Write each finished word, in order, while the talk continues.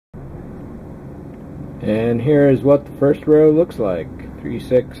And here is what the first row looks like. 3,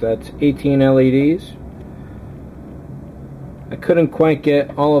 6, that's 18 LEDs. I couldn't quite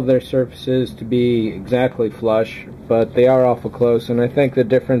get all of their surfaces to be exactly flush, but they are awful close, and I think the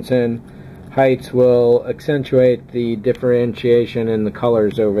difference in heights will accentuate the differentiation in the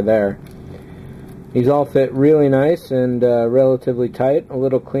colors over there. These all fit really nice and relatively tight, a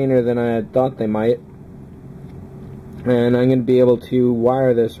little cleaner than I had thought they might. And I'm going to be able to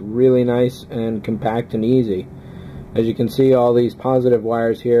wire this really nice and compact and easy. As you can see, all these positive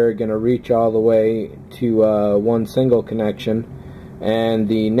wires here are going to reach all the way to one single connection, and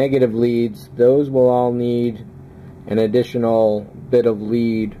the negative leads, those will all need an additional bit of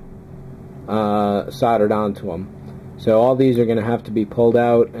lead soldered onto them. So all these are going to have to be pulled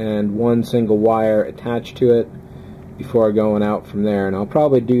out and one single wire attached to it before going out from there, and I'll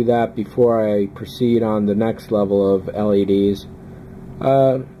probably do that before I proceed on the next level of LEDs,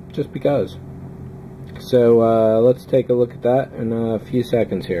 just because. So let's take a look at that in a few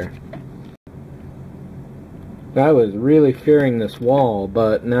seconds here. I was really fearing this wall,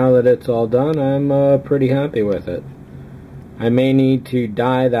 but now that it's all done, I'm pretty happy with it. I may need to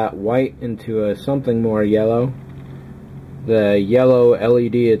dye that white into something more yellow. The yellow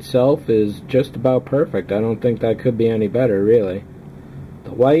LED itself is just about perfect. I don't think that could be any better, really.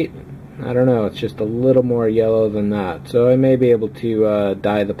 The white, I don't know, it's just a little more yellow than that. So I may be able to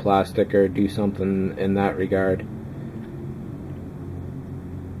dye the plastic or do something in that regard.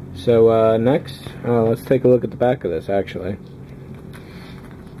 So next, let's take a look at the back of this, actually.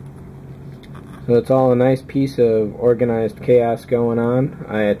 So it's all a nice piece of organized chaos going on.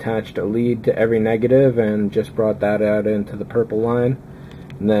 I attached a lead to every negative and just brought that out into the purple line,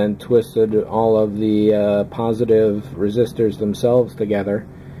 and then twisted all of the positive resistors themselves together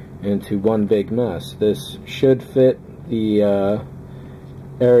into one big mess. This should fit the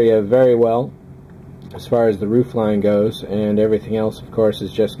area very well as far as the roof line goes, and everything else, of course,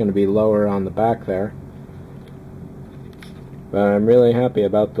 is just going to be lower on the back there. But I'm really happy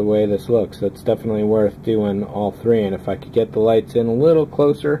about the way this looks. It's definitely worth doing all three, and if I could get the lights in a little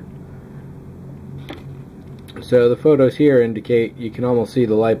closer. So the photos here indicate you can almost see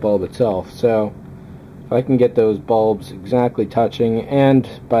the light bulb itself. So if I can get those bulbs exactly touching, and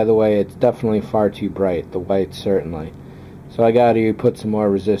by the way, it's definitely far too bright, the whites certainly. So I got to put some more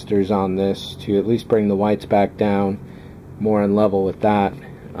resistors on this to at least bring the whites back down, more in level with that.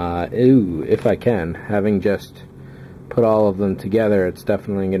 If I can, having just put all of them together, it's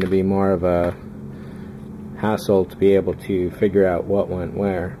definitely going to be more of a hassle to be able to figure out what went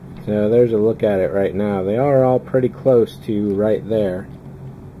where. So there's a look at it right now. They are all pretty close to right there.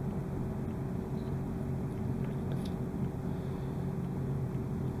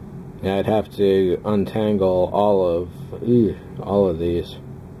 Yeah, I'd have to untangle all of these.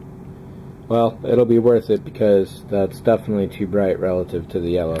 Well, it'll be worth it because that's definitely too bright relative to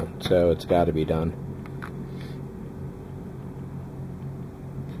the yellow, so it's got to be done.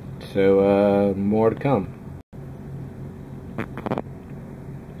 So, more to come.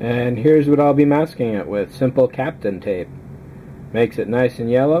 And here's what I'll be masking it with. Simple Captain tape. Makes it nice and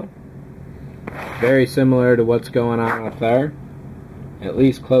yellow. Very similar to what's going on up there. At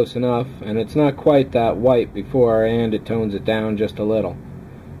least close enough. And it's not quite that white before, and it tones it down just a little.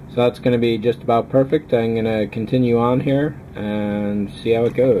 So that's going to be just about perfect. I'm going to continue on here and see how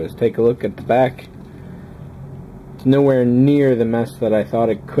it goes. Take a look at the back. It's nowhere near the mess that I thought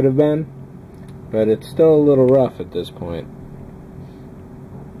it could have been, but it's still a little rough at this point,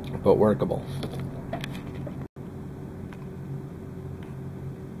 but workable.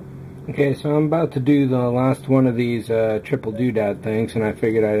 Okay, so I'm about to do the last one of these triple doodad things, and I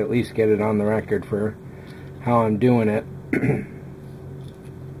figured I'd at least get it on the record for how I'm doing it.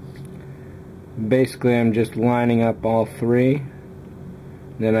 Basically, I'm just lining up all three.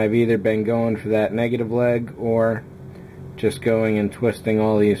 Then I've either been going for that negative leg or just going and twisting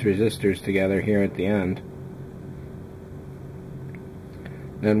all these resistors together here at the end.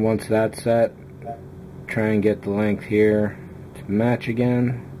 Then once that's set, try and get the length here to match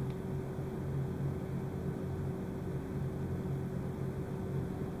again.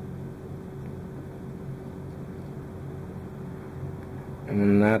 And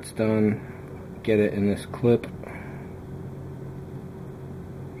when that's done, get it in this clip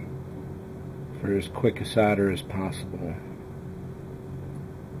for as quick a solder as possible.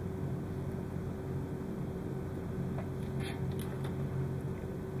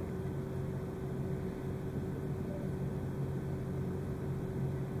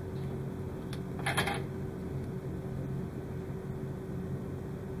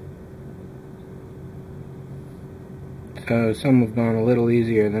 So some have gone a little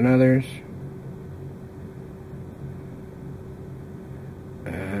easier than others.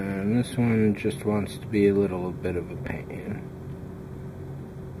 this one just wants to be a little bit of a pain.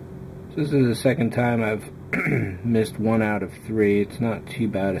 So this is the second time I've missed 1 out of 3. It's not too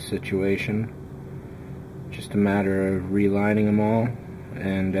bad a situation. Just a matter of relining them all,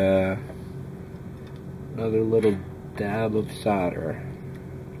 and another little dab of solder.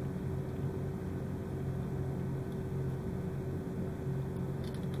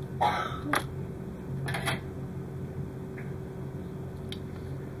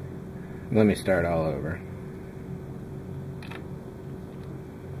 Let me start all over.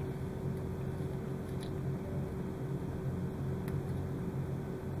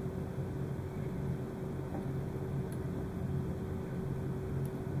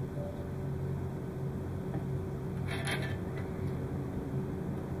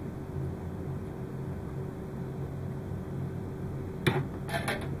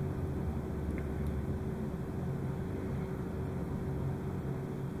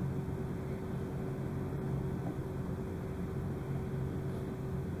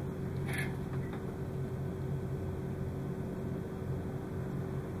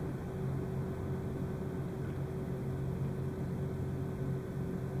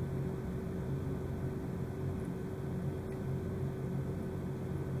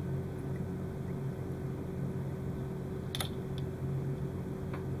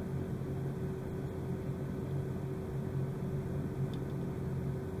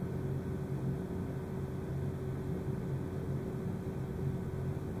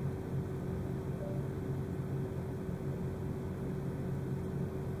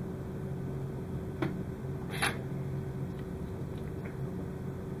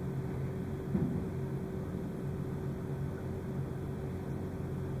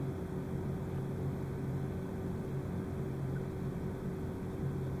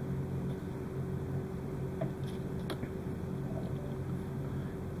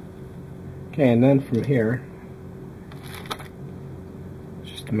 Okay, and then from here,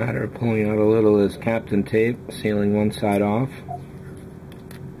 it's just a matter of pulling out a little of this Captain tape, sealing one side off,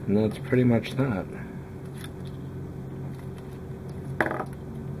 and that's pretty much that.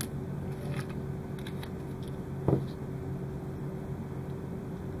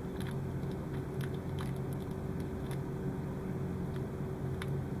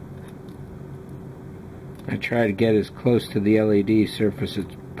 I try to get as close to the LED surface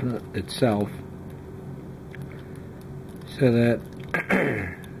itself so that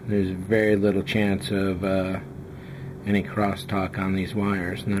there's very little chance of any crosstalk on these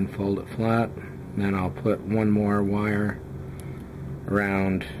wires, and then fold it flat. And then I'll put one more wire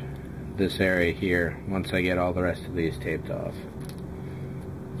around this area here once I get all the rest of these taped off.